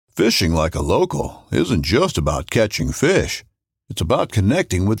Fishing like a local isn't just about catching fish. It's about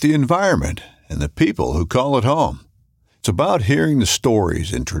connecting with the environment and the people who call it home. It's about hearing the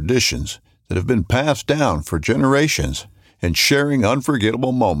stories and traditions that have been passed down for generations and sharing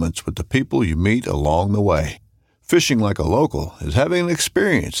unforgettable moments with the people you meet along the way. Fishing like a local is having an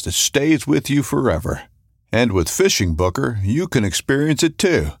experience that stays with you forever. And with Fishing Booker, you can experience it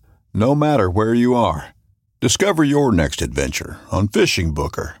too, no matter where you are. Discover your next adventure on Fishing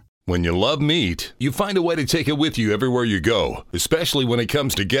Booker. When you love meat, you find a way to take it with you everywhere you go, especially when it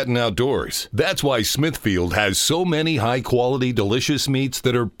comes to getting outdoors. That's why Smithfield has so many high-quality, delicious meats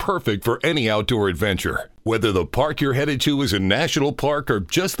that are perfect for any outdoor adventure. Whether the park you're headed to is a national park or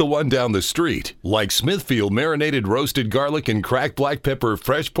just the one down the street, like Smithfield marinated roasted garlic and cracked black pepper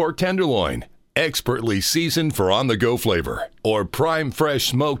fresh pork tenderloin, expertly seasoned for on-the-go flavor, or prime fresh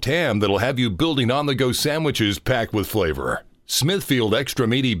smoked ham that'll have you building on-the-go sandwiches packed with flavor. Smithfield extra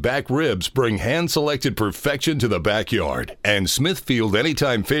meaty back ribs bring hand-selected perfection to the backyard, and Smithfield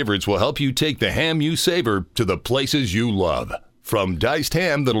Anytime Favorites will help you take the ham you savor to the places you love. From diced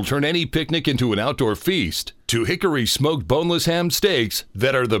ham that'll turn any picnic into an outdoor feast, to hickory smoked boneless ham steaks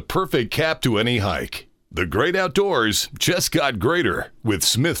that are the perfect cap to any hike. The great outdoors just got greater with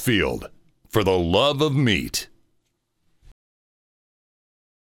Smithfield. For the love of meat.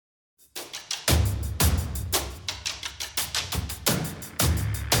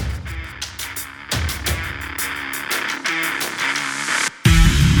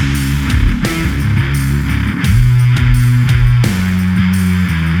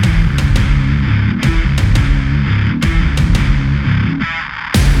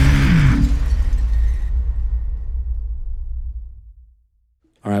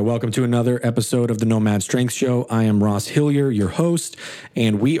 All right, welcome to another episode of the Nomad Strength Show. I am Ross Hillier, your host,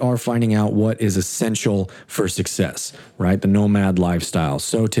 and we are finding out what is essential for success, right? The nomad lifestyle.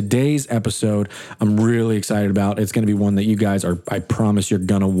 So today's episode, I'm really excited about. It's going to be one that you guys are, I promise you're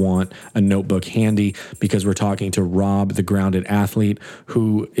going to want a notebook handy, because we're talking to Rob, the Grounded Athlete,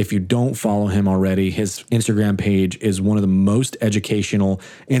 who, if you don't follow him already, his Instagram page is one of the most educational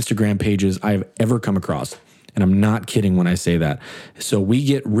Instagram pages I've ever come across. And I'm not kidding when I say that. So we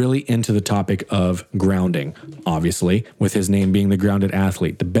get really into the topic of grounding, obviously, with his name being the Grounded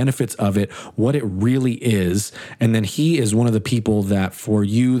Athlete, the benefits of it, what it really is. And then he is one of the people that, for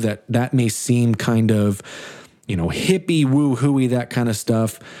you, that may seem kind of, hippie, woo-hooey, that kind of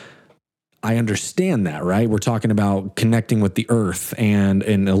stuff. I understand that, right? We're talking about connecting with the earth and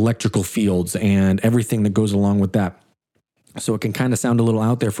electrical fields and everything that goes along with that. So it can kind of sound a little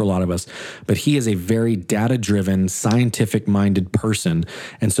out there for a lot of us, but he is a very data-driven, scientific-minded person.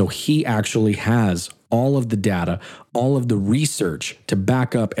 And so he actually has all of the data, all of the research to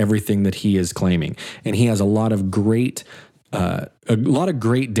back up everything that he is claiming. And he has a lot of great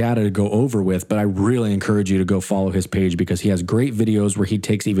data to go over with, but I really encourage you to go follow his page, because he has great videos where he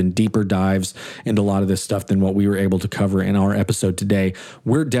takes even deeper dives into a lot of this stuff than what we were able to cover in our episode today.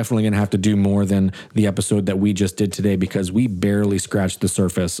 We're definitely going to have to do more than the episode that we just did today, because we barely scratched the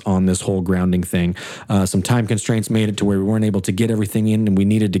surface on this whole grounding thing. Some time constraints made it to where we weren't able to get everything in and we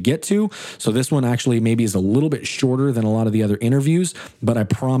needed to get to. So this one actually maybe is a little bit shorter than a lot of the other interviews, but I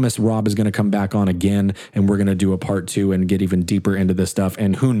promise Rob is going to come back on again, and we're going to do a part 2 and get even deeper into this stuff.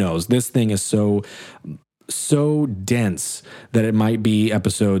 And who knows, this thing is so dense that it might be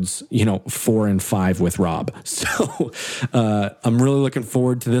episodes 4 and 5 with Rob. So I'm really looking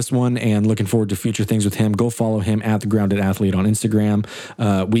forward to this one and looking forward to future things with him. Go follow him at The Grounded Athlete on Instagram.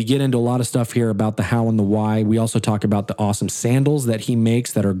 We get into a lot of stuff here about the how and the why. We also talk about the awesome sandals that he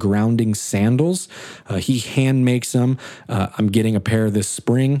makes that are grounding sandals. He hand makes them. I'm getting a pair this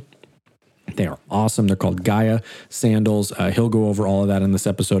spring. They are awesome. They're called Gaia sandals. He'll go over all of that in this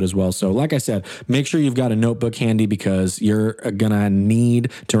episode as well. So like I said, make sure you've got a notebook handy, because you're going to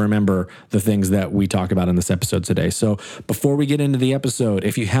need to remember the things that we talked about in this episode today. So before we get into the episode,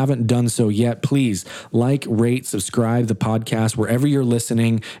 if you haven't done so yet, please like, rate, subscribe the podcast wherever you're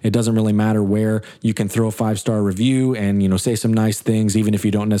listening. It doesn't really matter where. You can throw a 5-star review and, say some nice things, even if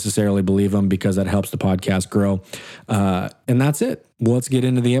you don't necessarily believe them, because that helps the podcast grow. And that's it. Well, let's get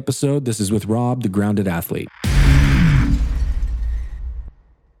into the episode. This is with Rob, the Grounded Athlete.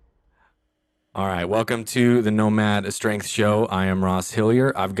 All right, welcome to the Nomad Strength Show. I am Ross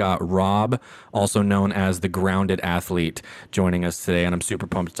Hillier. I've got Rob, also known as the Grounded Athlete, joining us today, and I'm super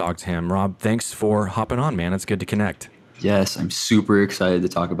pumped to talk to him. Rob, thanks for hopping on, man. It's good to connect. Yes, I'm super excited to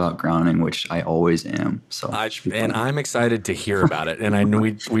talk about grounding, which I always am. So, I'm excited to hear about it. And I know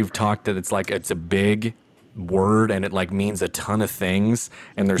we've talked that it's a big word, and it means a ton of things,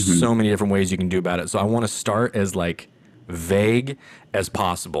 and there's so many different ways you can do about it. So I want to start as vague as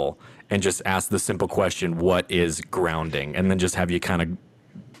possible and just ask the simple question, what is grounding? And then just have you kind of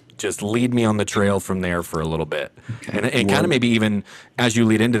just lead me on the trail from there for a little bit. Okay. And kind of maybe even as you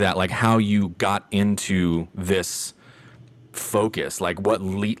lead into that, like how you got into this focus, like what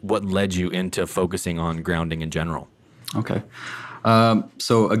led you into focusing on grounding in general? Okay.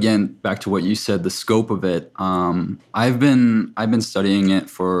 So again, back to what you said, the scope of it. I've been studying it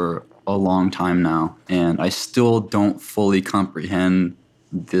for a long time now, and I still don't fully comprehend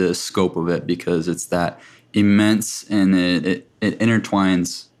the scope of it because it's that immense and it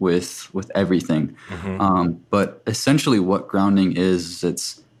intertwines with everything. Mm-hmm. But essentially what grounding is,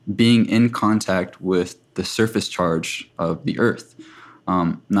 it's being in contact with the surface charge of the earth.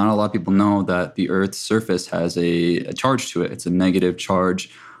 Not a lot of people know that the earth's surface has a charge to it. It's a negative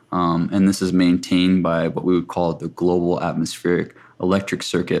charge. And this is maintained by what we would call the global atmospheric electric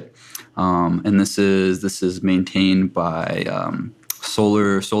circuit. And this is maintained by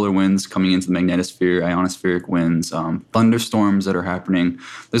solar winds coming into the magnetosphere, ionospheric winds, thunderstorms that are happening.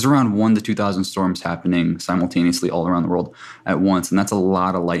 There's around 1,000 to 2,000 storms happening simultaneously all around the world at once, and that's a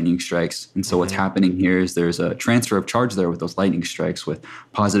lot of lightning strikes. And so what's happening here is there's a transfer of charge there with those lightning strikes, with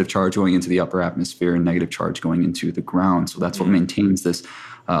positive charge going into the upper atmosphere and negative charge going into the ground. So that's what maintains this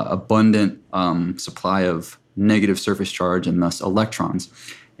abundant supply of negative surface charge and thus electrons.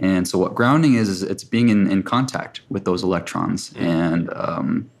 And so what grounding is it's being in contact with those electrons. And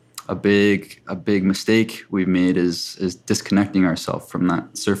a big mistake we've made is disconnecting ourselves from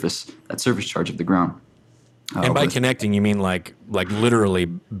that surface charge of the ground. And by connecting, you mean like literally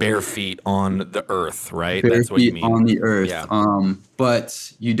bare feet on the earth, right? Bare That's what you mean. On the earth. Yeah.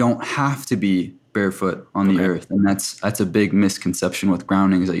 But you don't have to be barefoot on the earth, and that's a big misconception with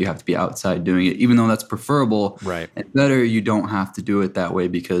grounding, is that you have to be outside doing it. Even though that's preferable, right, and better, you don't have to do it that way,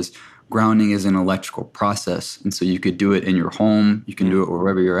 because grounding is an electrical process, and so you could do it in your home, you can do it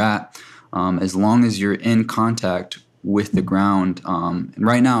wherever you're at, as long as you're in contact with the ground. And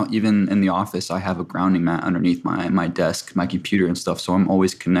right now, even in the office, I have a grounding mat underneath my desk, my computer and stuff, so I'm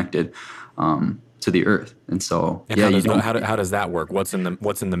always connected to the earth. And so, and how does that work? What's in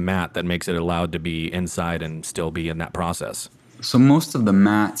the mat that makes it allowed to be inside and still be in that process? So most of the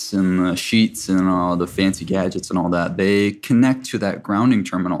mats and the sheets and all the fancy gadgets and all that, they connect to that grounding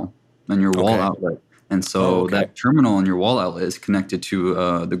terminal on your wall outlet. And so that terminal on your wall outlet is connected to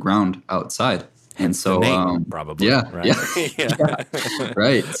the ground outside. And so, probably, right? Yeah.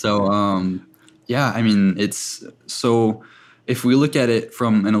 Right. So, I mean, it's so. If we look at it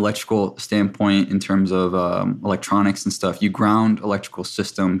from an electrical standpoint in terms of electronics and stuff, you ground electrical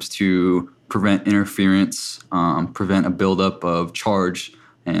systems to prevent interference, prevent a buildup of charge,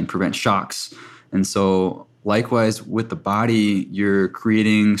 and prevent shocks. And so likewise with the body, you're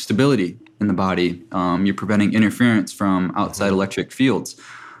creating stability in the body. You're preventing interference from outside electric fields.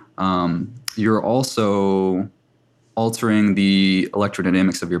 You're also altering the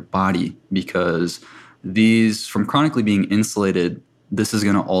electrodynamics of your body, because from chronically being insulated, this is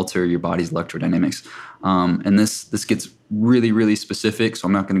going to alter your body's electrodynamics. And this gets really, really specific, so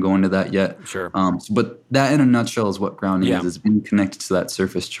I'm not going to go into that yet. Sure. But that in a nutshell is what grounding is being connected to that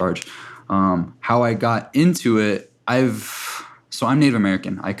surface charge. How I got into it, I'm Native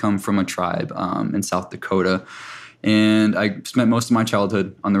American. I come from a tribe in South Dakota, and I spent most of my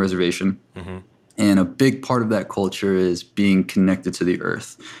childhood on the reservation. Mm-hmm. And a big part of that culture is being connected to the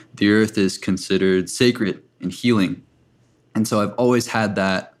earth. The earth is considered sacred and healing. And so I've always had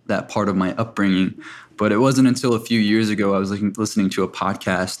that part of my upbringing. But it wasn't until a few years ago I was listening to a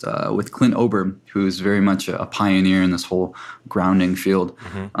podcast with Clint Ober, who's very much a pioneer in this whole grounding field.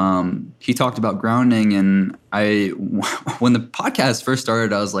 Mm-hmm. He talked about grounding, and when the podcast first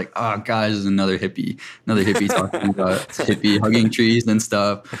started, I was like, oh, God, this is another hippie talking about hippie hugging trees and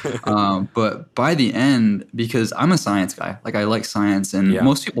stuff. But by the end, because I'm a science guy, like I like science, and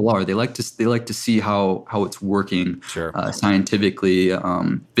most people are. They like to see how it's working, scientifically,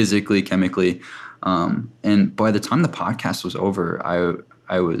 physically, chemically. And by the time the podcast was over,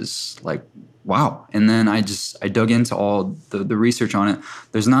 I was like, wow. And then I dug into all the research on it.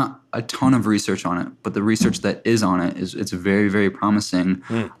 There's not a ton of research on it, but the research that is on it it's very, very promising.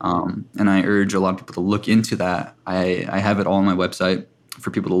 And I urge a lot of people to look into that. I have it all on my website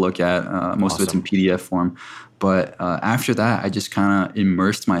for people to look at. Most of it's in PDF form. But after that, I just kind of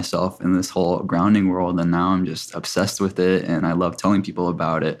immersed myself in this whole grounding world, and now I'm just obsessed with it, and I love telling people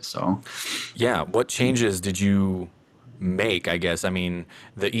about it. So, yeah, what changes did you make? I guess, I mean,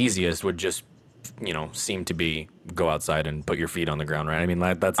 the easiest would just, seem to be go outside and put your feet on the ground, right? I mean,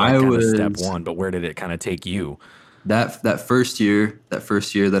 that's like kind of step one. But where did it kind of take you? that first year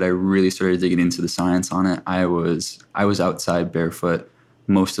that I really started digging into the science on it, I was outside barefoot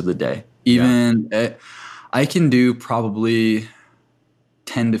most of the day. I can do probably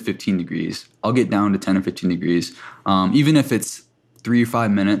 10 to 15 degrees. I'll get down to 10 or 15 degrees. Even if it's 3 or 5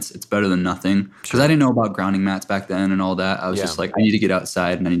 minutes, it's better than nothing. Because I didn't know about grounding mats back then and all that. I was just like, I need to get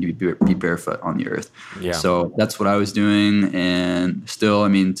outside and I need to be barefoot on the earth. Yeah. So that's what I was doing. And still, I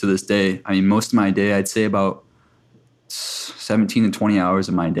mean, to this day, I mean, most of my day, I'd say about 17 to 20 hours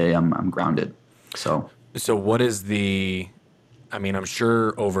of my day, I'm grounded. So what is I mean, I'm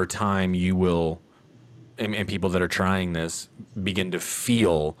sure over time you will, and people that are trying this begin to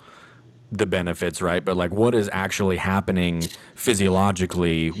feel the benefits, right? But like, what is actually happening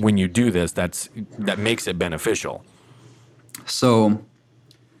physiologically when you do this that makes it beneficial? So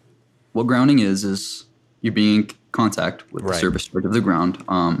what grounding is you're being in contact with the surface charge of the ground.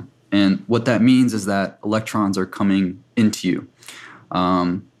 And what that means is that electrons are coming into you.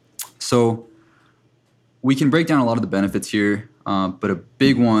 So we can break down a lot of the benefits here, but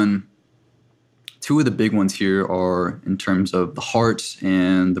two of the big ones here are in terms of the heart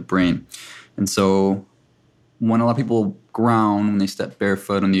and the brain. And so when a lot of people ground, when they step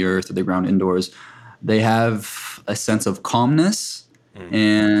barefoot on the earth or they ground indoors, they have a sense of calmness.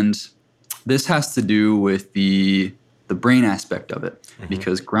 And this has to do with the brain aspect of it,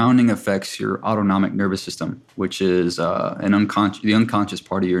 because grounding affects your autonomic nervous system, which is the unconscious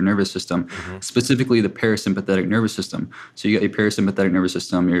part of your nervous system, specifically the parasympathetic nervous system. So you got your parasympathetic nervous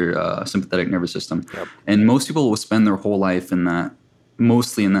system, your sympathetic nervous system. Yep. And most people will spend their whole life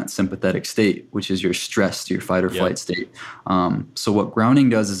mostly in that sympathetic state, which is your stress, your fight or flight state. So what grounding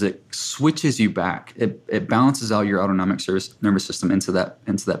does is it switches you back. It balances out your autonomic nervous system into that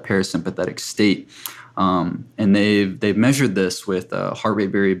parasympathetic state. And they've measured this with heart rate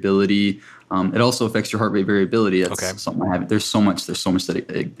variability. It also affects your heart rate variability. That's something I have. There's so much that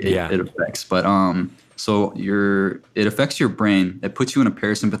it affects. But so it affects your brain. It puts you in a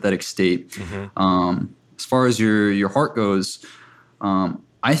parasympathetic state. As far as your heart goes,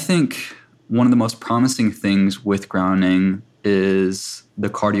 I think one of the most promising things with grounding is the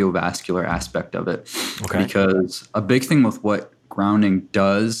cardiovascular aspect of it. Because a big thing with what grounding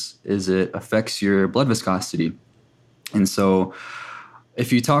does is it affects your blood viscosity. And so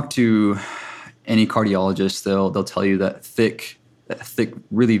if you talk to any cardiologist, they'll tell you that thick,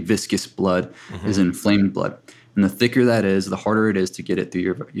 really viscous blood is inflamed blood. And the thicker that is, the harder it is to get it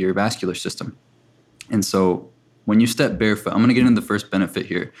through your vascular system. And so when you step barefoot, I'm going to get into the first benefit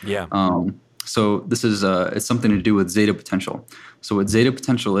here. So this is it's something to do with zeta potential. So what zeta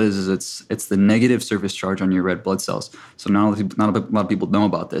potential is it's the negative surface charge on your red blood cells. So not a lot of people know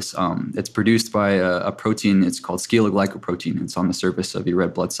about this. It's produced by a protein. It's called scaloglycoprotein. It's on the surface of your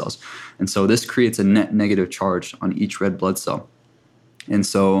red blood cells. And so this creates a net negative charge on each red blood cell. And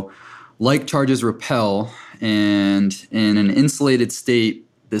so like charges repel, and in an insulated state,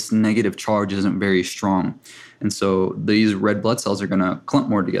 this negative charge isn't very strong. And so these red blood cells are going to clump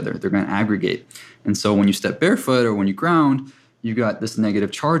more together. They're going to aggregate. And so when you step barefoot or when you ground, you got this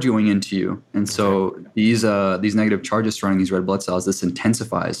negative charge going into you. And so these negative charges surrounding these red blood cells, this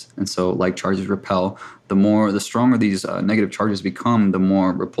intensifies. And so like charges repel, the stronger these negative charges become, the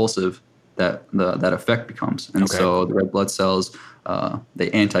more repulsive that effect becomes. And so the red blood cells,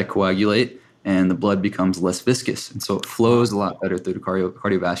 they anticoagulate, and the blood becomes less viscous. And so it flows a lot better through the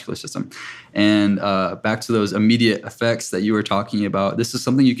cardiovascular system. And back to those immediate effects that you were talking about, this is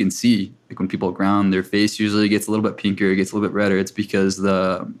something you can see. Like when people ground, their face usually gets a little bit pinker, gets a little bit redder. It's because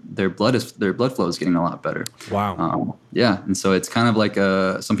their blood flow is getting a lot better. Wow. And so it's kind of like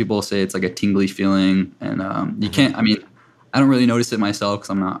some people say it's like a tingly feeling. And you can't, I mean, I don't really notice it myself because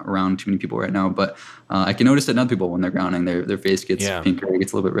I'm not around too many people right now, but I can notice it in other people when they're grounding. Their face gets pinker, it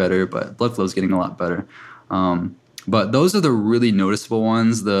gets a little bit redder, but blood flow is getting a lot better. But those are the really noticeable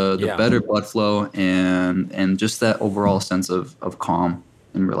ones, the better blood flow and just that overall sense of calm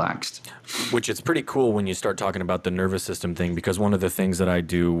and relaxed. Which it's pretty cool when you start talking about the nervous system thing, because one of the things that I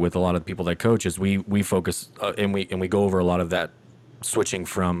do with a lot of the people that I coach is we focus and we go over a lot of that switching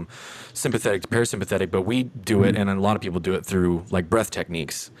from sympathetic to parasympathetic, but we do it, and a lot of people do it through like breath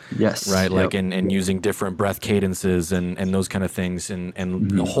techniques. Yes. Right? Like and using different breath cadences and those kind of things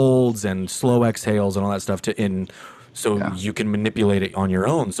and holds and slow exhales and all that stuff you can manipulate it on your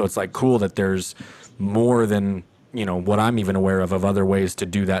own. So it's like cool that there's more than what I'm even aware of other ways to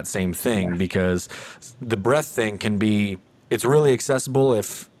do that same thing, because the breath thing it's really accessible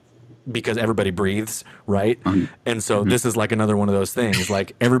if because everybody breathes, right? And so this is like another one of those things.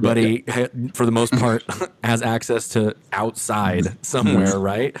 Like everybody, for the most part, has access to outside somewhere,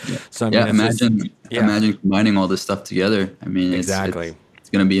 right? So I mean, imagine combining all this stuff together. I mean, exactly. It's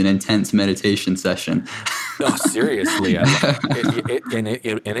going to be an intense meditation session. No, seriously, and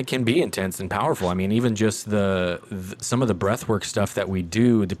it can be intense and powerful. I mean, even just some of the breathwork stuff that we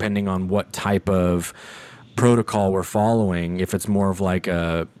do, depending on what type of protocol we're following. If it's more of like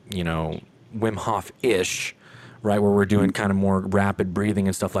a, Wim Hof-ish, right, where we're doing kind of more rapid breathing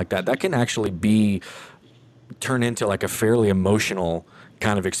and stuff like that, that can actually turn into like a fairly emotional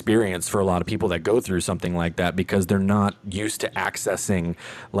kind of experience for a lot of people that go through something like that, because they're not used to accessing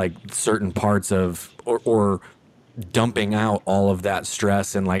like certain parts of or dumping out all of that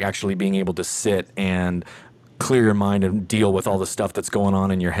stress and like actually being able to sit and clear your mind and deal with all the stuff that's going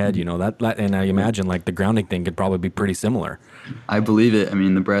on in your head. That and I imagine like the grounding thing could probably be pretty similar. I believe it. I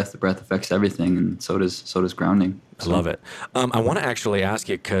mean, the breath affects everything, and so does grounding. I love it. I want to actually ask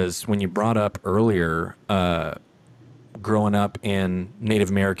you, because when you brought up earlier growing up in Native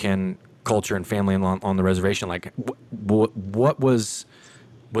American culture and family on the reservation, like what was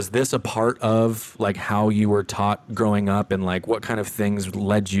this a part of like how you were taught growing up, and like what kind of things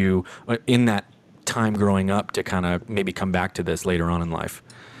led you in that time growing up to kind of maybe come back to this later on in life?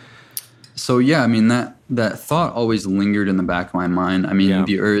 So I mean, that thought always lingered in the back of my mind. I mean,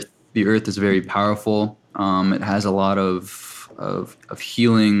 the earth is very powerful. It has a lot of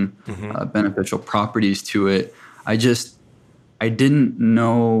healing, beneficial properties to it. I didn't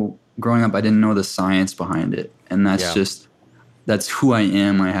know growing up. I didn't know the science behind it, and that's who I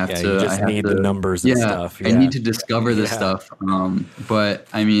am. I have to. You just need the numbers and stuff. I need to discover this stuff. But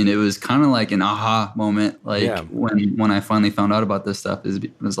I mean, it was kind of like an aha moment. Like when I finally found out about this stuff,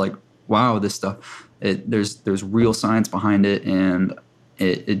 it was like, wow, this stuff. There's real science behind it, and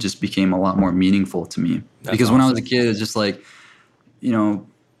it just became a lot more meaningful to me. Because awesome. When I was a kid, it's just like,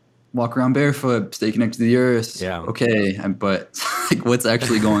 walk around barefoot, stay connected to the earth. Yeah. Okay, but like, what's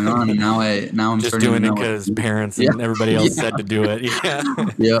actually going on? And now I'm just doing it because parents and everybody else said to do it.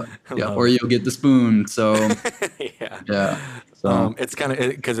 Yeah. Or you'll get the spoon. So So it's kind of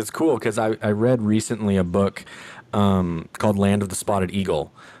because it's cool, because I read recently a book called Land of the Spotted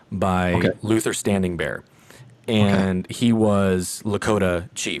Eagle by Luther Standing Bear, and he was Lakota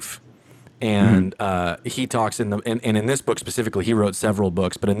chief. And he talks in this book specifically, he wrote several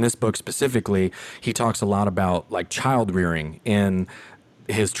books, but in this book specifically, he talks a lot about like child rearing in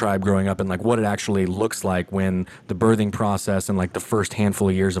his tribe growing up, and like what it actually looks like when the birthing process and like the first handful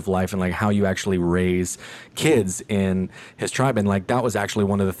of years of life, and like how you actually raise kids in his tribe. And like that was actually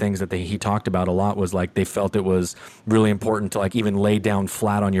one of the things that he talked about a lot, was like they felt it was really important to like even lay down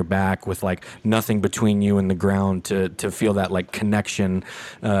flat on your back with like nothing between you and the ground to feel that like connection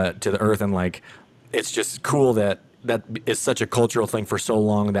to the earth. And like it's just cool that is such a cultural thing for so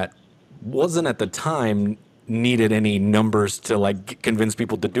long that wasn't at the time needed any numbers to like convince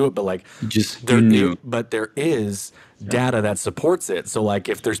people to do it, but like there is data that supports it. So like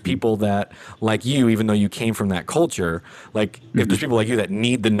if there's people that like you, even though you came from that culture, like if there's people like you that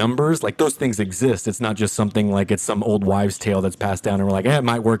need the numbers, like those things exist. It's not just something like it's some old wives' tale that's passed down and we're like, it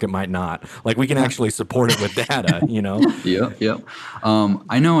might work, it might not. Like we can actually support it with data, Yeah.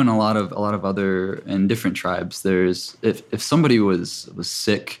 I know in a lot of other and different tribes, there's if somebody was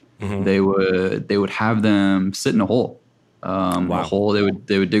sick, they would have them sit in a hole. A hole. They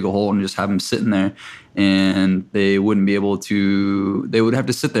would dig a hole and just have them sitting there, and they wouldn't be able to. They would have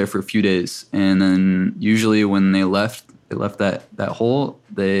to sit there for a few days, and then usually when they left that hole,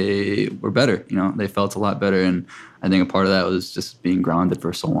 they were better. They felt a lot better, and I think a part of that was just being grounded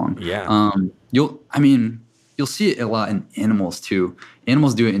for so long. Yeah. You'll see it a lot in animals too.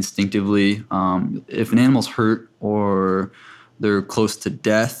 Animals do it instinctively. If an animal's hurt or they're close to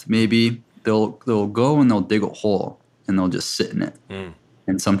death, maybe they'll go and they'll dig a hole and they'll just sit in it.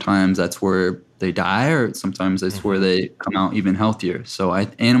 And sometimes that's where they die, or sometimes that's where they come out even healthier. So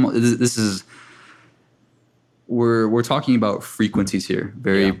we're talking about frequencies here,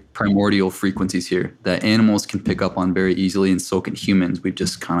 very primordial frequencies here that animals can pick up on very easily, and so can humans.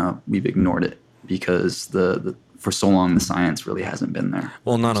 We've ignored it because for so long the science really hasn't been there.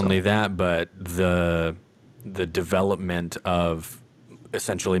 Well, not only that, but the development of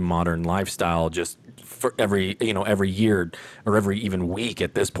essentially modern lifestyle just for every year or every even week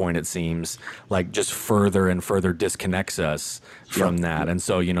at this point, it seems like just further and further disconnects us from that. And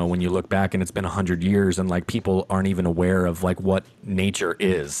so, when you look back and it's been 100 years and like people aren't even aware of like what nature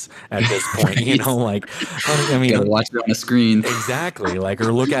is at this point, like, I mean, gotta watch it on a screen. Exactly. Like,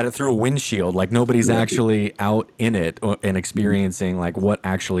 or look at it through a windshield. Like nobody's actually out in it and experiencing like what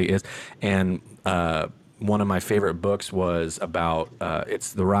actually is. And, one of my favorite books was about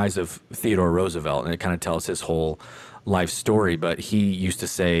it's The Rise of Theodore Roosevelt, and it kind of tells his whole life story. But he used to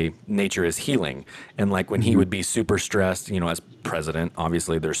say nature is healing, and like when he would be super stressed, as president,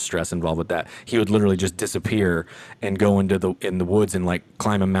 obviously there's stress involved with that. He would literally just disappear and go in the woods and like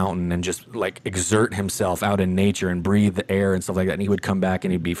climb a mountain and just like exert himself out in nature and breathe the air and stuff like that. And he would come back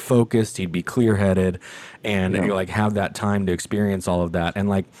and he'd be focused, he'd be clear headed, and like have that time to experience all of that. And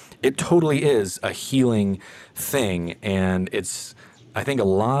like it totally is a healing thing, and I think a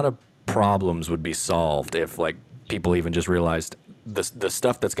lot of problems would be solved if like people even just realized the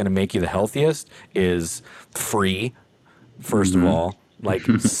stuff that's going to make you the healthiest is free. First of all, like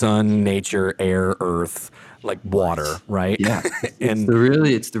sun, nature, air, earth, like water, right? Yeah. And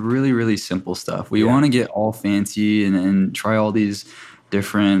it's the really, really simple stuff. We want to get all fancy and try all these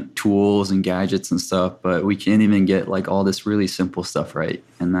different tools and gadgets and stuff, but we can't even get like all this really simple stuff right.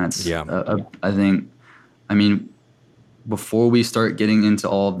 And that's, I think, before we start getting into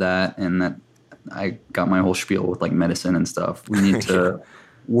all of that, and that I got my whole spiel with like medicine and stuff, we need to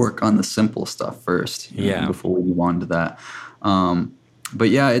work on the simple stuff first, before we move on to that. But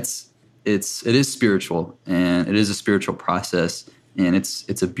yeah, it is spiritual, and it is a spiritual process, and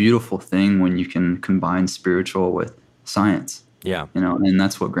it's a beautiful thing when you can combine spiritual with science. Yeah. And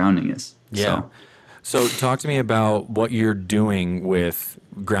that's what grounding is. Yeah. So talk to me about what you're doing with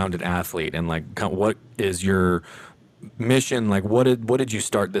Grounded Athlete, and like what is your mission? Like what did you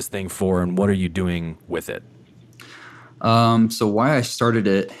start this thing for, and what are you doing with it? So why I started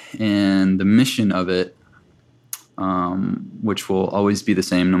it and the mission of it, which will always be the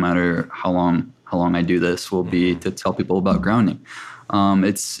same no matter how long I do this, will be to tell people about grounding.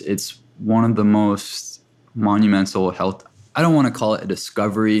 It's one of the most monumental health. I don't want to call it a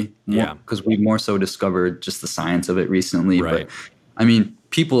discovery, because we've more so discovered just the science of it recently. Right. But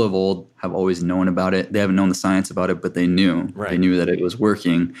people of old have always known about it. They haven't known the science about it, but they knew. Right. They knew that it was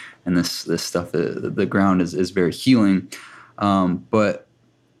working, and this stuff, the ground is very healing. But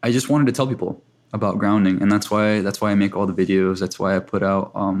I just wanted to tell people about grounding, and that's why I make all the videos. That's why I put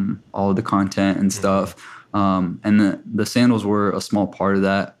out all of the content and stuff. And the sandals were a small part of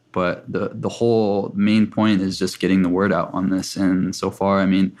that. But the whole main point is just getting the word out on this. And so far,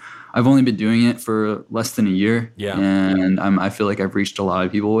 I've only been doing it for less than a year. Yeah. And I feel like I've reached a lot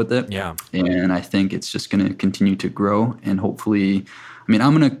of people with it. Yeah. And I think it's just going to continue to grow. And hopefully,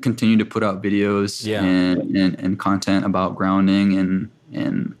 I'm going to continue to put out videos and content about grounding, and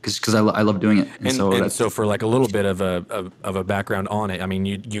because I love doing it. And so for like a little bit of a background on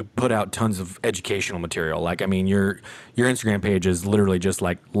it, you put out tons of educational material. Like, your Instagram page is literally just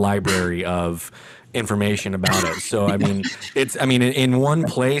like library of information about it. So, in one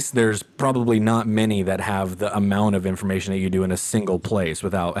place, there's probably not many that have the amount of information that you do in a single place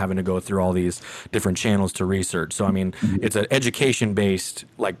without having to go through all these different channels to research. So, it's an education-based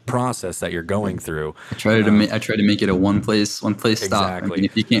like process that you're going through. I try to make it a one place stop. Exactly.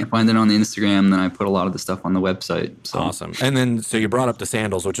 If you can't find it on the Instagram, then I put a lot of the stuff on the website. So. Awesome. And then, so you brought up the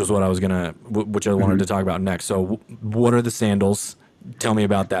sandals, which is what I wanted to talk about next. So, what are the sandals? Tell me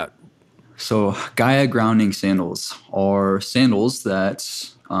about that. So Gaia grounding sandals are sandals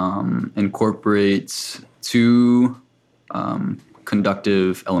that incorporate two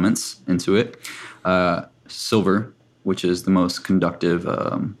conductive elements into it. Silver, which is the most conductive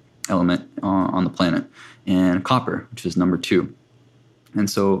element on the planet, and copper, which is number 2. And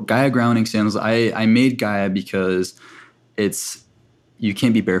so Gaia grounding sandals, I made Gaia because you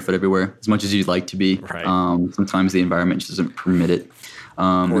can't be barefoot everywhere as much as you'd like to be. Right. Sometimes the environment just doesn't permit it.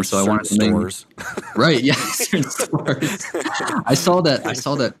 Or so I wanted to stores. Right, yeah, certain stores. I saw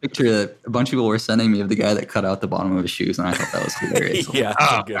that picture that a bunch of people were sending me of the guy that cut out the bottom of his shoes, and I thought that was hilarious. Yeah,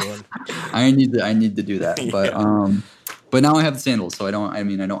 that's a good one. I need to do that, but now I have the sandals, so I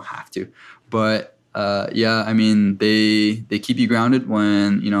don't have to. But they keep you grounded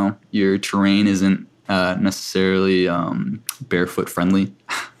when your terrain isn't necessarily barefoot friendly.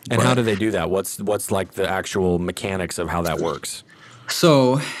 And how do they do that? What's like the actual mechanics of how that works?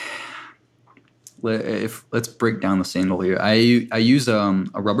 So, let's break down the sandal here. I use a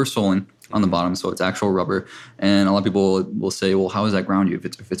rubber soling on the bottom, so it's actual rubber. And a lot of people will say, "Well, how does that ground you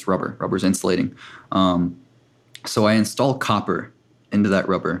if it's rubber? Rubber's insulating." So I install copper into that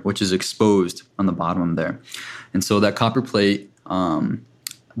rubber, which is exposed on the bottom there. And so that copper plate,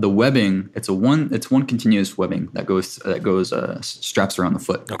 the webbing, it's one continuous webbing that goes straps around the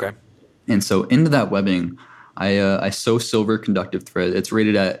foot. Okay. And so into that webbing, I sew silver conductive thread. It's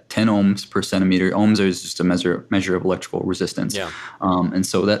rated at 10 ohms per centimeter. Ohms is just a measure of electrical resistance. Yeah. And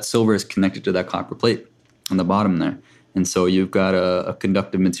so that silver is connected to that copper plate on the bottom there. And so you've got a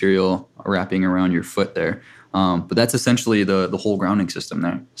conductive material wrapping around your foot there. But that's essentially the whole grounding system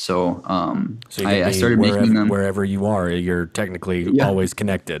there. So, I started making them wherever you are. You're technically always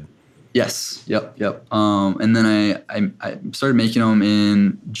connected. Yes. Yep. And then I started making them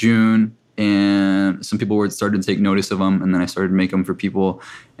in June, and some people started to take notice of them, and then I started making them for people,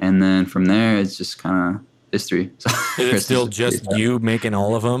 and then from there it's just kind of history. Is it still just you making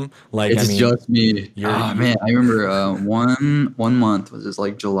all of them? Like, it's just me. Oh man, I remember one month was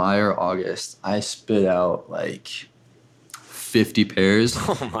like July or August. I spit out like 50 pairs,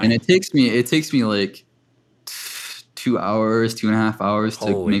 and it takes me like 2 hours, 2.5 hours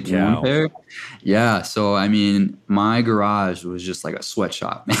to make one pair. Yeah, so I mean, my garage was just like a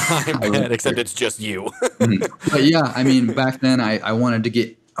sweatshop. I bet, except it's just you. But yeah, I mean, back then I wanted to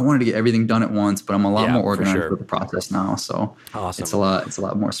get everything done at once, but I'm a lot more organized with the process now. So awesome. It's a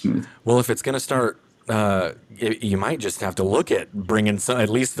lot more smooth. Well, if it's going to start, you might just have to look at bringing at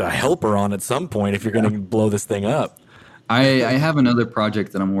least a helper on at some point if you're going to blow this thing up. I have another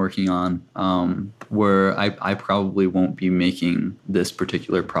project that I'm working on where I probably won't be making this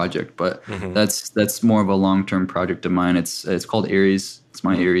particular project, but that's more of a long-term project of mine. It's called Aries. It's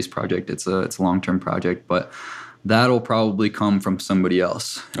my Aries project. It's a long-term project, but that'll probably come from somebody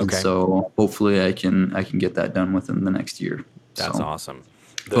else. Okay. And so hopefully I can get that done within the next year. That's awesome.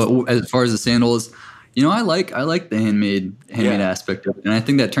 But as far as the sandals, I like the handmade aspect of it, and I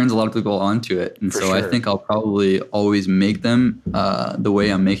think that turns a lot of people onto it. And I think I'll probably always make them the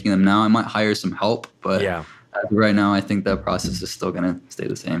way I'm making them now. I might hire some help, but as of right now, I think that process is still going to stay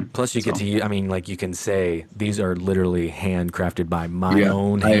the same. Plus, you get to, like you can say, these are literally handcrafted by my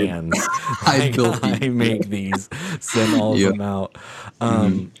own hands. I make these, send all of them out.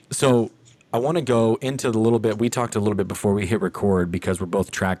 So I want to go into the little bit. We talked a little bit before we hit record because we're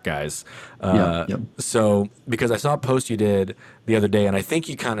both track guys. So because I saw a post you did the other day, and I think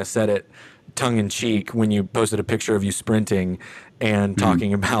you kind of said it tongue in cheek when you posted a picture of you sprinting and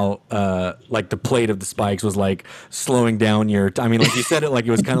talking about like the plate of the spikes was like slowing down like you said it like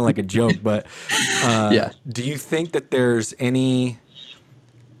it was kind of like a joke, but do you think that there's any,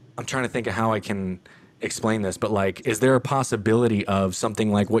 I'm trying to think of how I can explain this, but like, is there a possibility of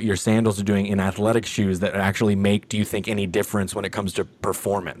something like what your sandals are doing in athletic shoes that actually do you think any difference when it comes to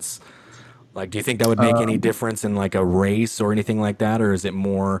performance? Like, do you think that would make any difference in like a race or anything like that? Or is it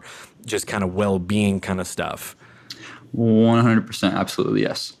more just kind of well-being kind of stuff? 100%. Absolutely.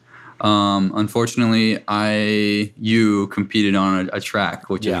 Yes. Unfortunately, you competed on a track,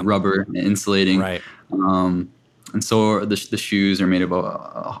 which is rubber and insulating. Right. And so the shoes are made of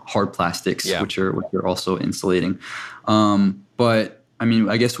hard plastics, which are also insulating. But I mean,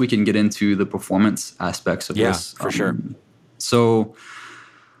 I guess we can get into the performance aspects of this. For sure. So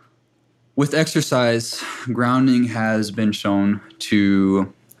with exercise, grounding has been shown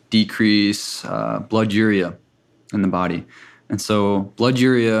to decrease blood urea in the body. And so blood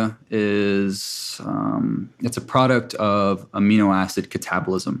urea is it's a product of amino acid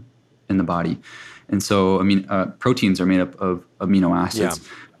catabolism in the body. And so, proteins are made up of amino acids. Yeah.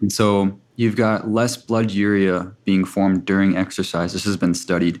 And so you've got less blood urea being formed during exercise. This has been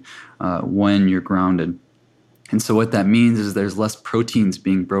studied when you're grounded. And so what that means is there's less proteins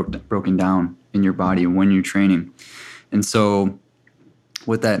being broken down in your body when you're training. And so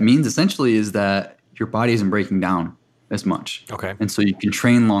what that means essentially is that your body isn't breaking down as much. Okay. And so you can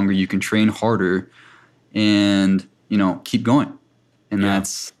train longer, you can train harder, and, keep going. And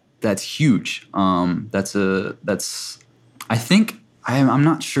that's huge. I think I'm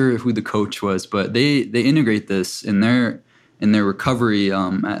not sure who the coach was, but they integrate this in their recovery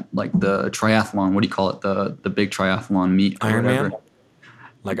at like the triathlon. What do you call it? The big triathlon meet or Ironman?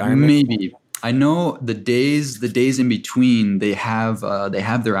 Like Ironman? Maybe. I know the days in between they have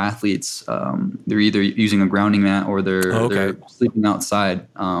their athletes. They're either using a grounding mat or they're sleeping outside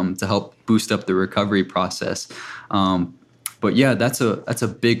to help boost up the recovery process. But yeah, that's a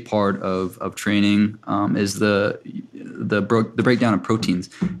big part of training is the breakdown of proteins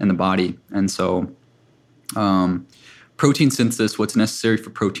in the body. And so protein synthesis, what's necessary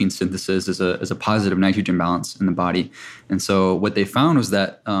for protein synthesis is a positive nitrogen balance in the body. And so what they found was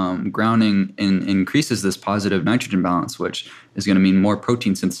that grounding increases this positive nitrogen balance, which is going to mean more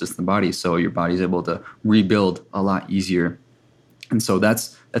protein synthesis in the body. So your body's able to rebuild a lot easier. And so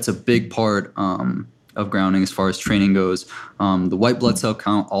that's a big part of grounding as far as training goes. The white blood cell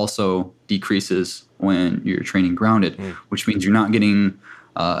count also decreases when you're training grounded, which means you're not getting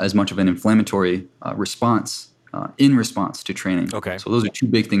as much of an inflammatory response in response to training. Okay. So those are two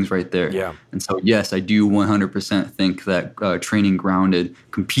big things right there. Yeah. And so, yes, I do 100% think that training grounded,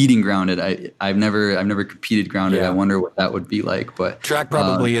 competing grounded, I've never competed grounded. Yeah. I wonder what that would be like. But track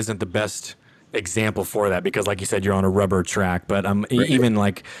probably isn't the best example for that, because like you said, you're on a rubber track. But even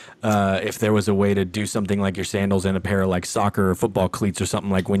like if there was a way to do something like your sandals and a pair of like soccer or football cleats or something,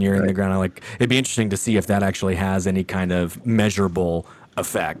 like when you're in the ground, like it'd be interesting to see if that actually has any kind of measurable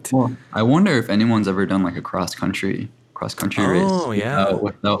effect. Well, I wonder if anyone's ever done like a cross country race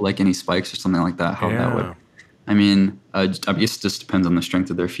without like any spikes or something like that, how that would. I mean, I guess it just depends on the strength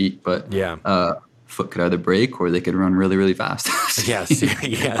of their feet, but foot could either break or they could run really, really fast. Yeah,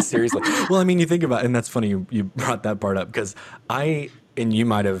 seriously. Well, I mean, you think about it, and that's funny you brought that part up, because and you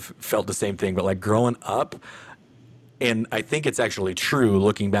might have felt the same thing, but like growing up, and I think it's actually true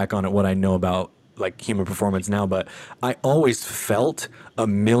looking back on it, what I know about like human performance now, but I always felt a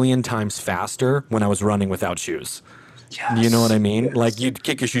million times faster when I was running without shoes. Yes. You know what I mean? Yes. Like you'd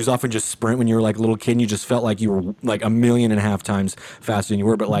kick your shoes off and just sprint when you were like a little kid, and you just felt like you were like 1.5 million times faster than you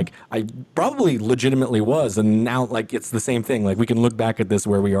were. But like I probably legitimately was, and now like it's the same thing. Like we can look back at this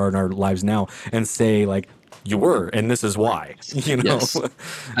where we are in our lives now and say like you were, and this is why. You know? Yes.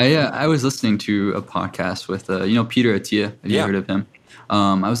 I was listening to a podcast with Peter Attia. Have you heard of him?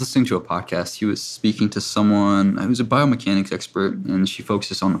 I was listening to a podcast. He was speaking to someone who's a biomechanics expert, and she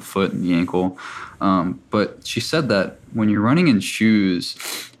focuses on the foot and the ankle. But she said that when you're running in shoes,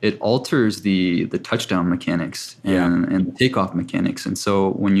 it alters the touchdown mechanics and the takeoff mechanics. And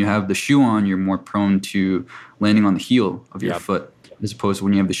so when you have the shoe on, you're more prone to landing on the heel of your foot. As opposed to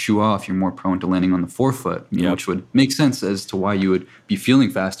when you have the shoe off, you're more prone to landing on the forefoot, which would make sense as to why you would be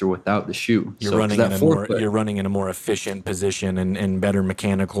feeling faster without the shoe. You're running in a more efficient position and better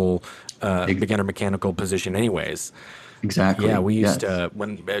mechanical position, anyways. Exactly. Yeah, we used to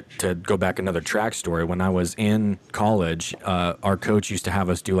go back another track story. When I was in college, our coach used to have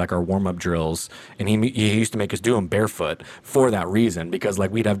us do like our warm-up drills, and he used to make us do them barefoot for that reason, because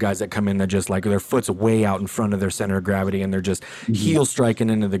like we'd have guys that come in that just like their foot's way out in front of their center of gravity, and they're just heel striking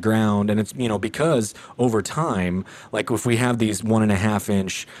into the ground. And it's because over time, like if we have these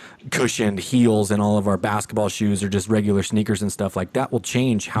 1.5-inch cushioned heels in all of our basketball shoes or just regular sneakers and stuff, like that will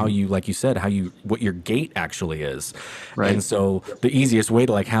change how you, like you said, what your gait actually is. Right. And so the easiest way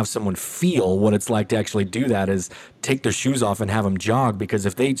to like have someone feel what it's like to actually do that is take their shoes off and have them jog, because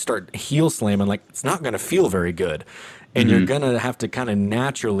if they start heel slamming, like it's not going to feel very good. And you're going to have to kind of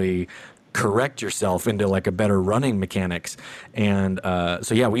naturally correct yourself into like a better running mechanics. And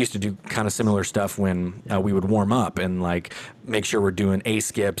we used to do kind of similar stuff when we would warm up and like make sure we're doing A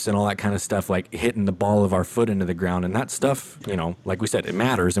skips and all that kind of stuff, like hitting the ball of our foot into the ground. And that stuff, like we said, it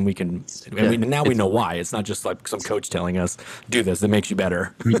matters, and we can we know why. It's not just like some coach telling us do this that makes you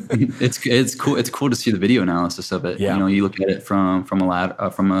better. It's cool to see the video analysis of it. You look at it from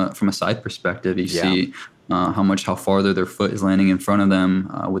a side perspective. You see how farther their foot is landing in front of them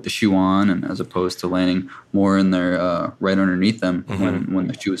with the shoe on, and as opposed to landing more in their right underneath them when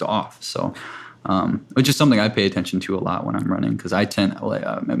the shoe is off. So, which is something I pay attention to a lot when I'm running, because I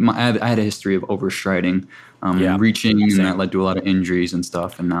had a history of overstriding, reaching, and that led to a lot of injuries and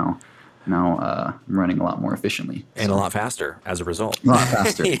stuff. And now I'm running a lot more efficiently and a lot faster as a result. A lot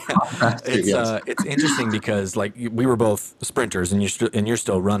faster. It's interesting because like we were both sprinters, and you're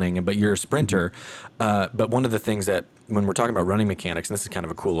still running, but you're a sprinter. But one of the things that when we're talking about running mechanics, and this is kind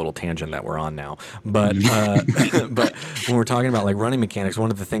of a cool little tangent that we're on now, but but when we're talking about like running mechanics, one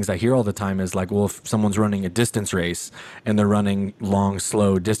of the things I hear all the time is like, well, if someone's running a distance race and they're running long,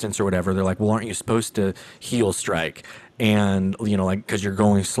 slow distance or whatever, they're like, well, aren't you supposed to heel strike? And, like, because you're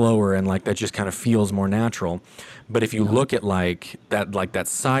going slower, and like that just kind of feels more natural. But if you look at like that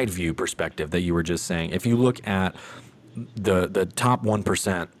side view perspective that you were just saying, if you look at the top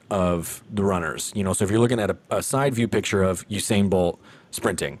 1% of the runners, so if you're looking at a side view picture of Usain Bolt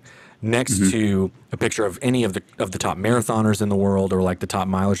sprinting next to a picture of any of the top marathoners in the world, or like the top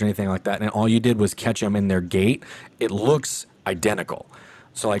milers or anything like that, and all you did was catch them in their gait, it looks identical.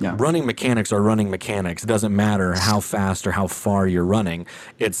 So like running mechanics are running mechanics. It doesn't matter how fast or how far you're running.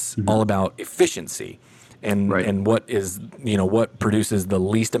 It's all about efficiency and what is, what produces the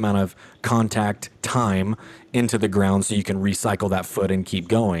least amount of contact time into the ground so you can recycle that foot and keep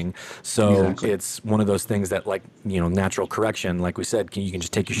going. So it's one of those things that like, natural correction, like we said, you can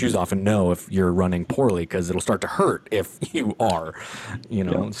just take your shoes off and know if you're running poorly, because it'll start to hurt if you are,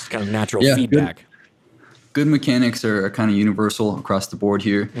 it's kind of natural feedback. good mechanics are kind of universal across the board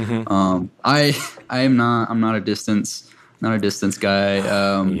here. Mm-hmm. I'm not a distance guy.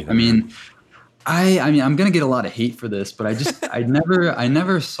 I'm gonna get a lot of hate for this, but I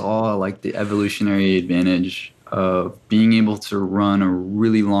never saw like the evolutionary advantage of being able to run a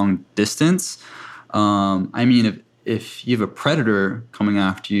really long distance. If you have a predator coming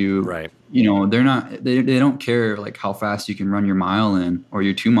after you, right? You know, they don't care like how fast you can run your mile in or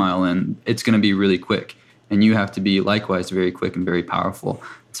your 2 mile in. It's gonna be really quick, and you have to be likewise very quick and very powerful.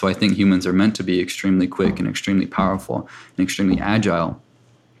 So I think humans are meant to be extremely quick and extremely powerful and extremely agile.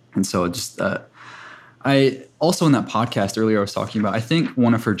 And so just I also in that podcast earlier I was talking about, I think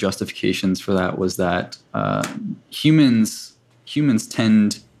one of her justifications for that was that humans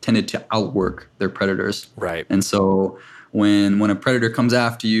tended to outwork their predators. Right. And so when a predator comes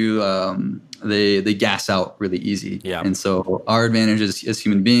after you, they gas out really easy. Yeah. And so our advantage as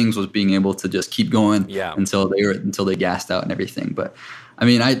human beings was being able to just keep going until they gassed out and everything. But I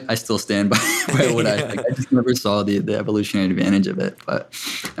mean, I still stand by what I think. I just never saw the evolutionary advantage of it. But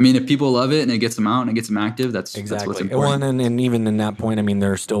I mean, if people love it and it gets them out and it gets them active, that's what's important. Well, and even in that point, I mean,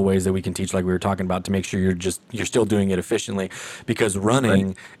 there are still ways that we can teach, like we were talking about, to make sure you're still doing it efficiently, because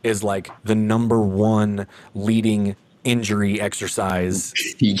running is like the number one leading injury exercise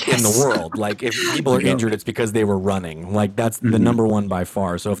in the world. Like if people are injured, it's because they were running. Like that's the number one by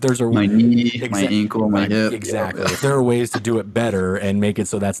far. So if there's my knee, my ankle, my hip, exactly. If there are ways to do it better and make it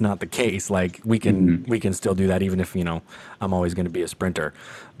so that's not the case, like we can still do that, even if I'm always going to be a sprinter.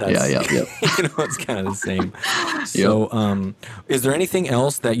 That's, it's kind of the same. So, is there anything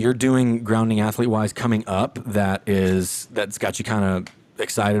else that you're doing grounding athlete wise coming up that's got you kind of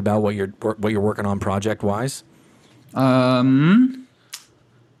excited about what you're working on project wise? Because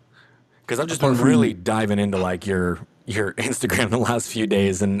I've just been really diving into like your Instagram the last few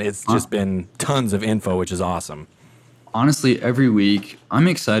days, and it's just been tons of info, which is awesome. Honestly, every week I'm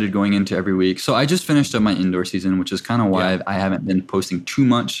excited going into every week. So I just finished up my indoor season, which is kind of why I haven't been posting too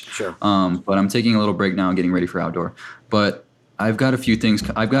much. Sure. But I'm taking a little break now, getting ready for outdoor. But I've got a few things.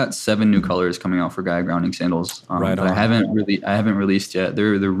 I've got 7 new colors coming out for Gaia grounding sandals that I haven't released yet.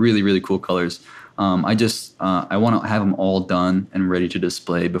 They're really, really cool colors. I want to have them all done and ready to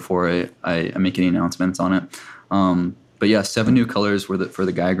display before I make any announcements on it. But yeah, 7 new colors for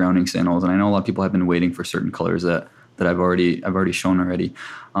the Gaia grounding sandals, and I know a lot of people have been waiting for certain colors that I've already shown already.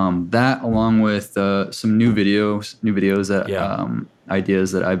 That along with some new videos that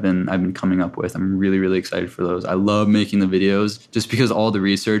ideas that I've been coming up with. I'm really, really excited for those. I love making the videos just because all the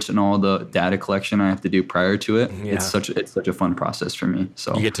research and all the data collection I have to do prior to it. Yeah. It's such a fun process for me.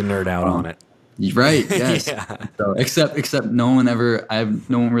 So you get to nerd out on it. Right. Yes. So, except I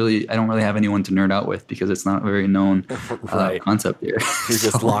don't really have anyone to nerd out with because it's not a very known concept here. You're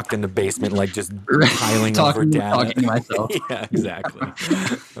just locked in the basement, like just piling over data. Talking to myself. Yeah, exactly.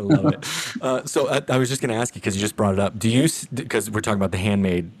 I love it. So I was just going to ask you, because you just brought it up. Because we're talking about the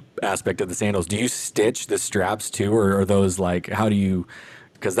handmade aspect of the sandals, do you stitch the straps too, or are those like, how do you?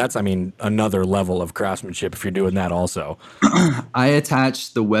 Because that's, another level of craftsmanship if you're doing that also. I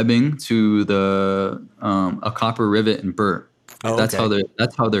attach the webbing to a copper rivet and burr. Oh, that's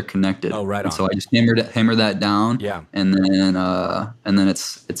how they're connected. Oh, right on. So I just hammer that down. Yeah. And then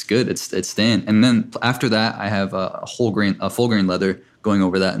it's good. It's staying. And then after that, I have a full grain leather going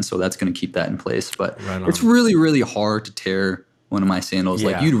over that, and so that's going to keep that in place. But it's really, really hard to tear one of my sandals.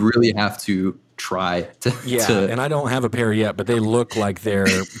 Yeah. Like you'd really have to try to. And I don't have a pair yet, but they look like they're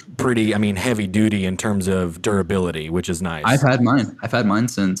pretty, heavy duty in terms of durability, which is nice. I've had mine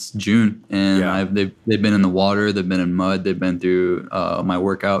since June, and they've been in the water, they've been in mud, they've been through my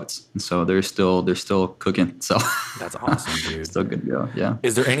workouts, and so they're still cooking. So that's awesome, dude. Still good to go. Yeah.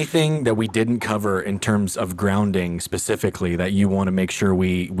 Is there anything that we didn't cover in terms of grounding specifically that you want to make sure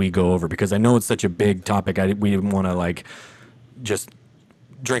we go over? Because I know it's such a big topic. We didn't want to like just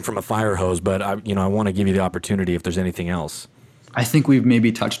drink from a fire hose, but I want to give you the opportunity if there's anything else. I think we've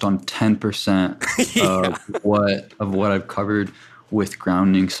maybe touched on 10% of what I've covered with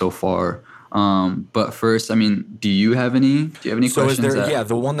grounding so far. But first, do you have any questions? So is there,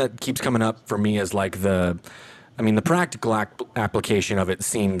 the one that keeps coming up for me is like the practical application of it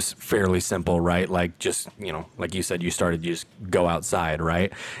seems fairly simple, right? Like just, like you said, you just go outside,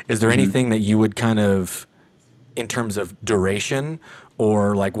 right? Is there anything that you would kind of, in terms of duration,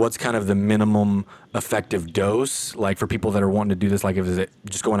 or like what's kind of the minimum effective dose, like for people that are wanting to do this, like is it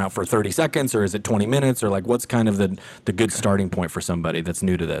just going out for 30 seconds or is it 20 minutes, or like what's kind of the good starting point for somebody that's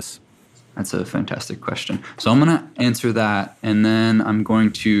new to this? That's a fantastic question. So I'm going to answer that, and then I'm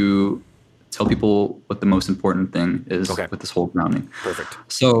going to tell people what the most important thing is with this whole grounding. Perfect.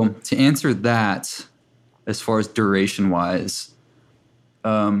 So to answer that, as far as duration wise,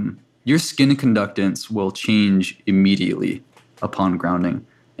 your skin conductance will change immediately upon grounding.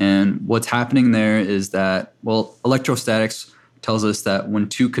 And what's happening there is that, well, electrostatics tells us that when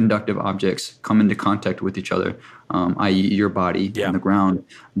two conductive objects come into contact with each other, i.e. your body and the ground,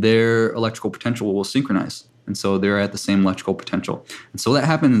 their electrical potential will synchronize. And so they're at the same electrical potential. And so that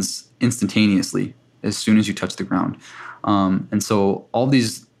happens instantaneously as soon as you touch the ground. And so all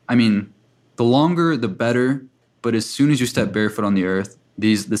these, I mean, the longer, the better. But as soon as you step barefoot on the earth,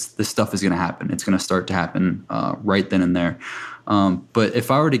 this stuff is going to happen. It's going to start to happen right then and there. But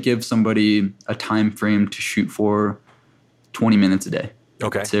if I were to give somebody a time frame to shoot for 20 minutes a day,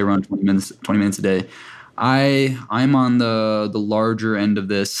 say around 20 minutes a day, I'm on the larger end of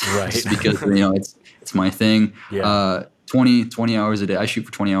this, right? Because it's my thing. 20 hours a day. I shoot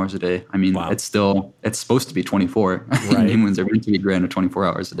for 20 hours a day. I mean, it's supposed to be 24. Right. Humans are meant to be granted 24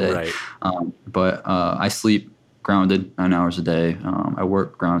 hours a day. Right. But I sleep grounded 9 hours a day. I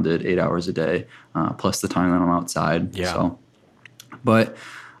work grounded 8 hours a day, plus the time that I'm outside. Yeah. So, but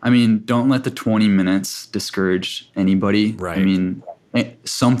I mean, don't let the 20 minutes discourage anybody. Right. I mean,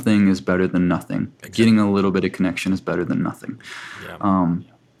 something is better than nothing. Exactly. Getting a little bit of connection is better than nothing. Yeah.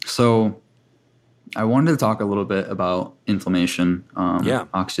 So I wanted to talk a little bit about inflammation,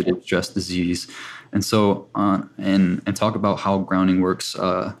 oxidative stress disease, and so and talk about how grounding works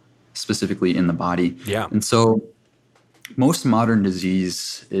specifically in the body. Yeah. And so most modern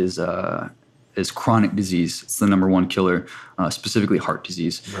disease is chronic disease. It's the number one killer, specifically heart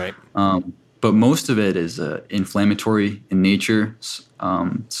disease. Right. But most of it is inflammatory in nature.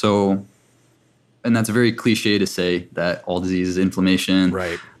 So, and that's very cliche to say that all disease is inflammation,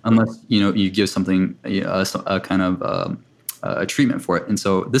 right? Unless you give something a kind of a treatment for it. And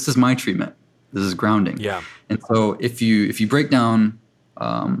so this is my treatment. This is grounding. Yeah. And so if you break down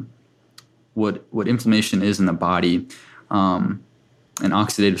what inflammation is in the body, and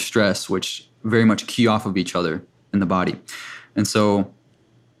oxidative stress, which very much key off of each other in the body, and so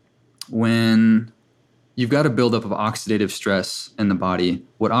when you've got a buildup of oxidative stress in the body,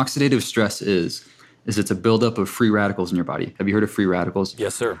 what oxidative stress is it's a buildup of free radicals in your body. Have you heard of free radicals?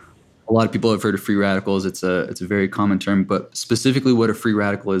 Yes, sir. A lot of people have heard of free radicals. It's a very common term, but specifically what a free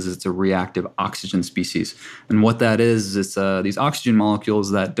radical is it's a reactive oxygen species. And what that is it's these oxygen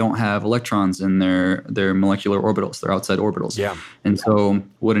molecules that don't have electrons in their molecular orbitals, their outside orbitals. Yeah. And so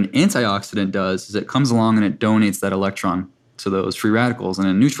what an antioxidant does is it comes along and it donates that electron to those free radicals and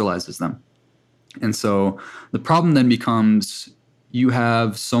it neutralizes them. And so the problem then becomes you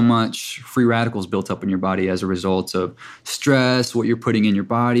have so much free radicals built up in your body as a result of stress, what you're putting in your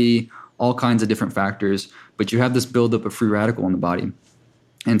body, all kinds of different factors, but you have this buildup of free radical in the body.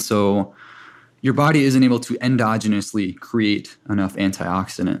 And so your body isn't able to endogenously create enough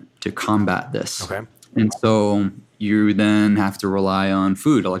antioxidant to combat this. Okay. And so you then have to rely on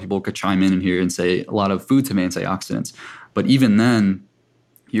food. A lot of people could chime in here and say a lot of foods have antioxidants, but even then,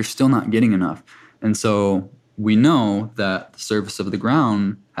 you're still not getting enough. And so we know that the surface of the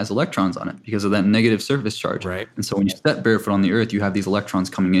ground has electrons on it because of that negative surface charge. Right. And so when you step barefoot on the earth, you have these electrons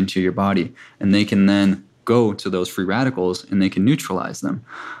coming into your body, and they can then go to those free radicals and they can neutralize them.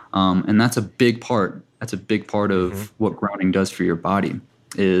 And that's a big part. That's a big part of what grounding does for your body.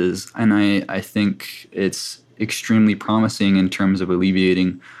 And I think it's extremely promising in terms of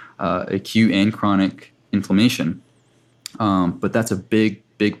alleviating acute and chronic inflammation. But that's a big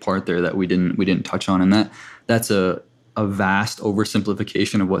part there that we didn't touch on, and that's a vast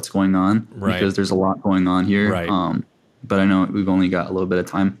oversimplification of what's going on, right? Because there's a lot going on here. Right. But I know we've only got a little bit of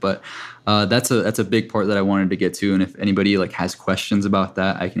time. But that's a big part that I wanted to get to, and if anybody has questions about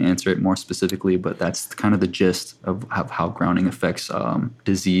that, I can answer it more specifically. But that's kind of the gist of how grounding affects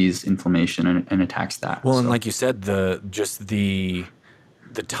disease, inflammation, and attacks that. Well, and like you said, the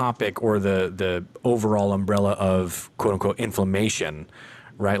topic or the overall umbrella of quote unquote inflammation,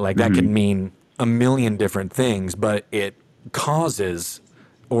 right? Like that could mean a million different things, but it causes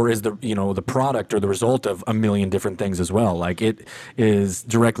or is the product or the result of a million different things as well. Like it is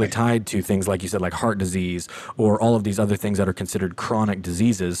directly tied to things like you said, like heart disease or all of these other things that are considered chronic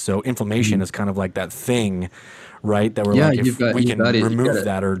diseases. So inflammation is kind of like that thing, right? That we're if we can remove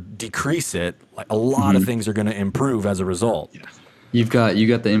that or decrease it, like a lot of things are going to improve as a result. Yeah. You got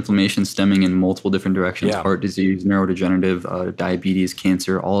the inflammation stemming in multiple different directions: heart disease, neurodegenerative, diabetes,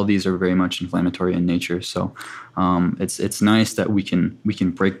 cancer. All of these are very much inflammatory in nature. So it's nice that we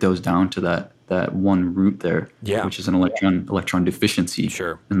can break those down to that one root there, which is an electron deficiency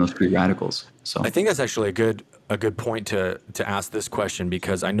in those free radicals. So I think that's actually a good point to ask this question,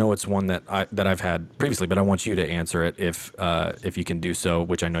 because I know it's one that I've had previously, but I want you to answer it if you can do so,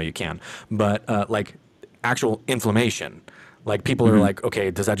 which I know you can. But actual inflammation. Like people are like,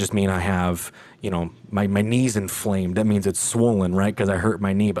 okay, does that just mean I have, my knee's inflamed? That means it's swollen, right? Because I hurt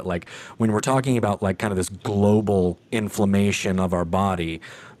my knee. But like when we're talking about like kind of this global inflammation of our body,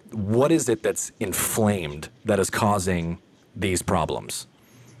 what is it that's inflamed that is causing these problems?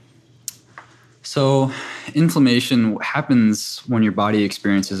 So inflammation happens when your body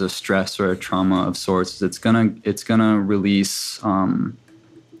experiences a stress or a trauma of sorts. It's gonna release a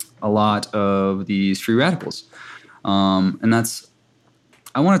lot of these free radicals. And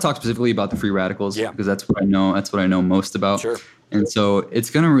I want to talk specifically about the free radicals because that's what I know most about. Sure. And so it's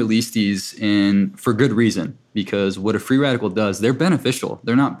going to release these for good reason, because what a free radical does, they're beneficial.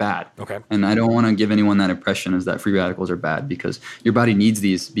 They're not bad. Okay. And I don't want to give anyone that impression as that free radicals are bad, because your body needs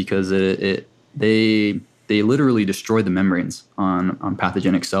these, because they literally destroy the membranes on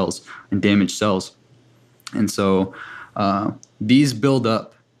pathogenic cells and damaged cells. And so these build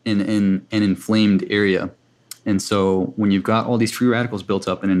up in an inflamed area. And so when you've got all these free radicals built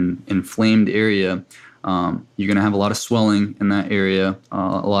up in an inflamed area, you're going to have a lot of swelling in that area, a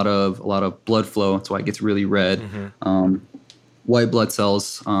lot of blood flow. That's why it gets really red, white blood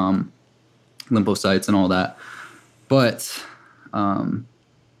cells, lymphocytes, and all that. But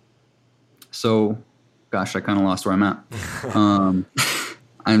gosh, I kind of lost where I'm at.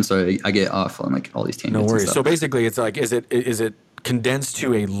 I'm sorry, I get off on like all these tangents. No worries. So basically, it's like, is it condensed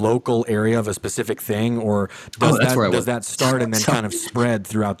to a local area of a specific thing, or does that start and then kind of spread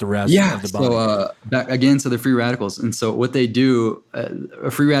throughout the rest of the body? So back again to the free radicals. And so what they do,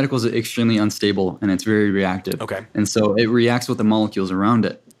 free radicals are extremely unstable and it's very reactive. Okay. And so it reacts with the molecules around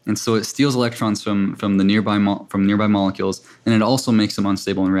it. And so it steals electrons from nearby molecules, and it also makes them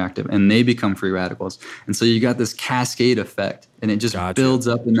unstable and reactive, and they become free radicals. And so you got this cascade effect, and it just builds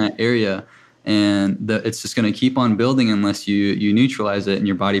up in that area. And it's just going to keep on building unless you neutralize it and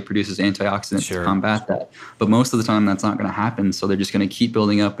your body produces antioxidants to combat that. But most of the time, that's not going to happen. So they're just going to keep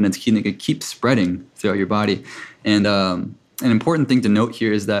building up, and it's going to keep spreading throughout your body. And an important thing to note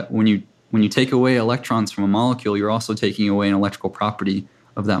here is that when you take away electrons from a molecule, you're also taking away an electrical property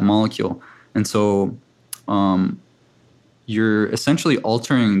of that molecule. And so you're essentially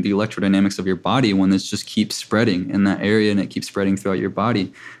altering the electrodynamics of your body when this just keeps spreading in that area, and it keeps spreading throughout your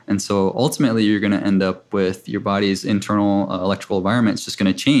body. And so ultimately you're going to end up with your body's internal electrical environment. It's just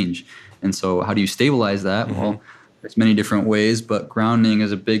going to change. And so how do you stabilize that? Well, there's many different ways, but grounding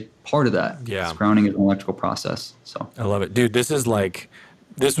is a big part of that. Yeah. Grounding is an electrical process. So I love it. Dude, this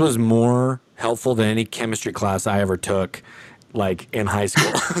was more helpful than any chemistry class I ever took, like in high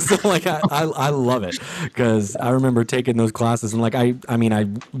school. So like I love it, because I remember taking those classes, and like I mean I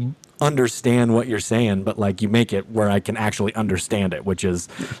understand what you're saying, but like you make it where I can actually understand it, which is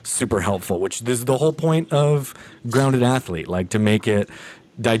super helpful, which this is the whole point of Grounded Athlete, like to make it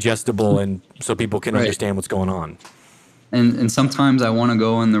digestible and so people can understand what's going on. And sometimes I want to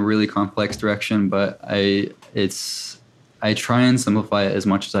go in the really complex direction, but I try and simplify it as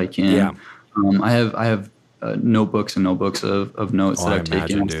much as I can. Yeah. I have notebooks and notebooks of notes that I've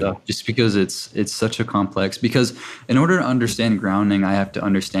taken and stuff, just because it's such a complex, because in order to understand grounding, I have to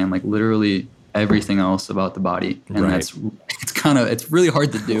understand like literally everything else about the body. And it's really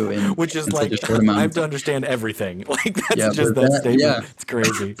hard to do. Which is like, I have to understand everything. Like that's statement. Yeah. It's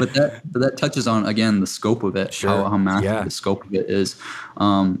crazy. But that touches on, again, the scope of it, how massive the scope of it is.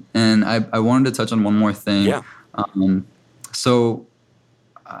 And I wanted to touch on one more thing. Yeah. So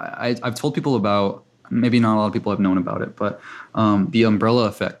I've told people about, maybe not a lot of people have known about it, but the umbrella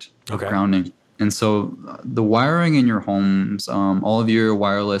effect of grounding. And so the wiring in your homes, all of your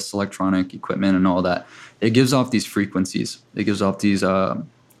wireless electronic equipment and all that, it gives off these frequencies. It gives off these EMFs,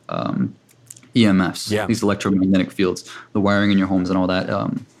 these electromagnetic fields, the wiring in your homes and all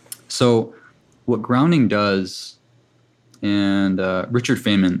that. So what grounding does, and Richard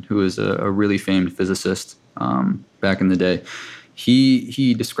Feynman, who is a really famed physicist back in the day,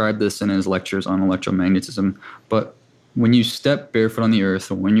 he described this in his lectures on electromagnetism. But when you step barefoot on the earth,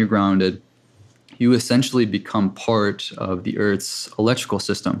 or when you're grounded, you essentially become part of the Earth's electrical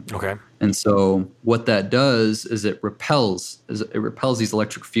system. Okay. And so what that does is it repels these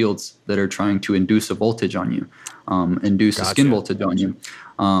electric fields that are trying to induce a voltage on you, induce a skin voltage on you.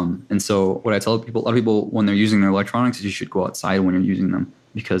 And so what I tell people, a lot of people, when they're using their electronics, is you should go outside when you're using them,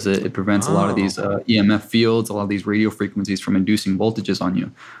 because it prevents a lot of these EMF fields, a lot of these radio frequencies from inducing voltages on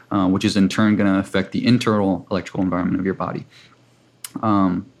you, which is in turn going to affect the internal electrical environment of your body.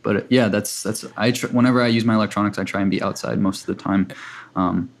 But yeah, whenever I use my electronics, I try and be outside most of the time,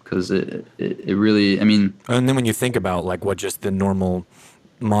 because it really, I mean. And then when you think about like what just the normal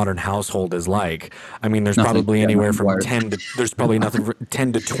modern household is like, I mean, there's probably anywhere from 10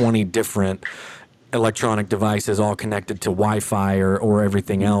 to 20 different electronic devices all connected to Wi-Fi or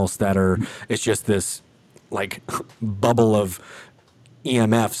everything else it's just this like bubble of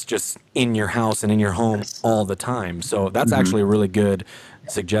EMFs just in your house and in your home all the time. So that's actually a really good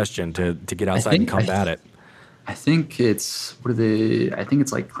suggestion to get outside and combat it. I think it's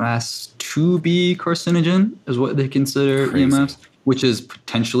like class 2B carcinogen is what they consider EMFs, which is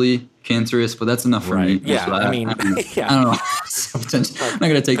potentially cancerous, but that's enough for me. Yeah, so I don't know. I'm not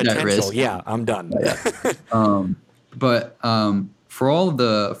going to take that risk. Yeah, I'm done. But for all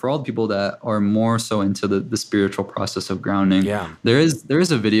the people that are more so into the spiritual process of grounding, there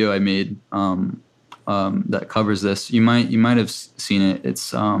is a video I made that covers this. You might have seen it.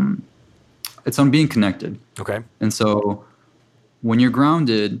 It's on being connected. Okay. And so when you're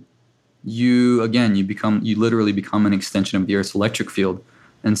grounded, you literally become an extension of the Earth's electric field.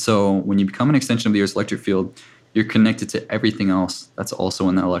 And so when you become an extension of the Earth's electric field, you're connected to everything else that's also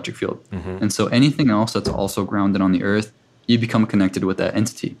in that electric field. And so anything else that's also grounded on the Earth, you become connected with that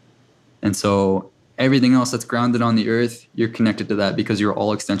entity. And so everything else that's grounded on the Earth, you're connected to that because you're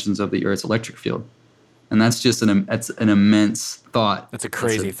all extensions of the Earth's electric field. And that's just an immense thought. That's a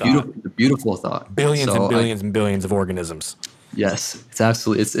crazy thought. Beautiful thought. Billions and billions and billions of organisms. Yes, it's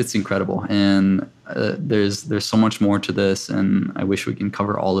absolutely it's incredible, and there's so much more to this, and I wish we can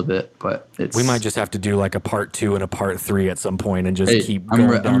cover all of it, but we might just have to do like a part 2 and a part 3 at some point, and just keep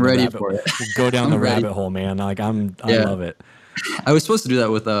going down I'm ready for it. Go down the rabbit hole, man. Like I love it. I was supposed to do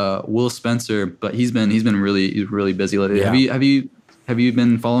that with Will Spencer, but he's been really busy lately. Yeah. Have you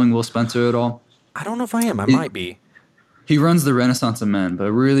been following Will Spencer at all? I don't know if I am. I might be. He runs the Renaissance of Men, but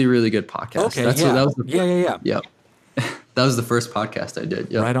a really, really good podcast. Okay, yeah. That was the first podcast I did.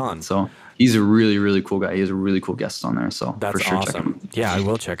 Yep. Right on. So he's a really, really cool guy. He has a really cool guest on there. So that's for sure awesome. Check him out. Yeah, I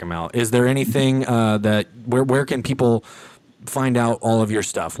will check him out. Is there anything where can people find out all of your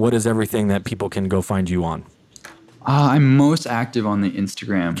stuff? What is everything that people can go find you on? I'm most active on the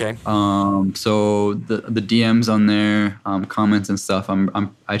Instagram. Okay. So the DMs on there, comments and stuff.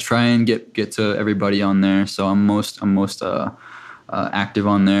 I try and get to everybody on there. So I'm most active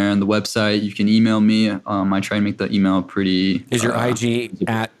on there. And the website, you can email me. I try and make the email pretty. Is your IG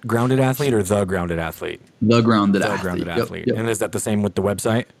at Grounded Athlete or The Grounded Athlete? The Grounded Athlete. Yep. And is that the same with the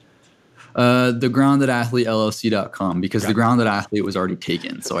website? TheGroundedAthleteLLC.com, because the Grounded Athlete was already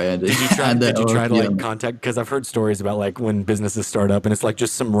taken, so I had to. Did you try to like contact? Because I've heard stories about like when businesses start up and it's like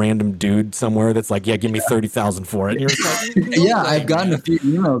just some random dude somewhere that's like, yeah, give me $30,000 for it. And you're just like, yeah, I've gotten a few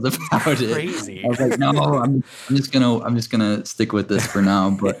emails about it. Crazy. I was like, no, I'm just gonna stick with this for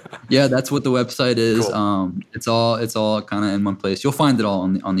now. But yeah, that's what the website is. Cool. It's all kind of in one place. You'll find it all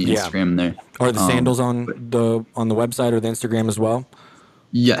on the Instagram there. Are the sandals on the website or the Instagram as well?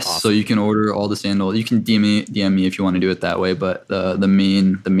 Yes, awesome. So you can order all the sandals. You can DM me if you want to do it that way, but the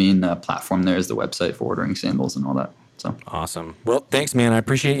main platform there is the website for ordering sandals and all that. So awesome. Well, thanks, man. I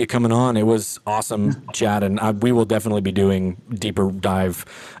appreciate you coming on. It was awesome chat, and we will definitely be doing deeper dive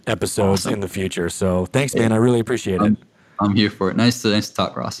episodes in the future. So thanks, man. I really appreciate it. I'm here for it. Nice to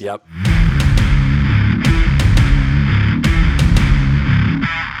talk, Ross. Yep.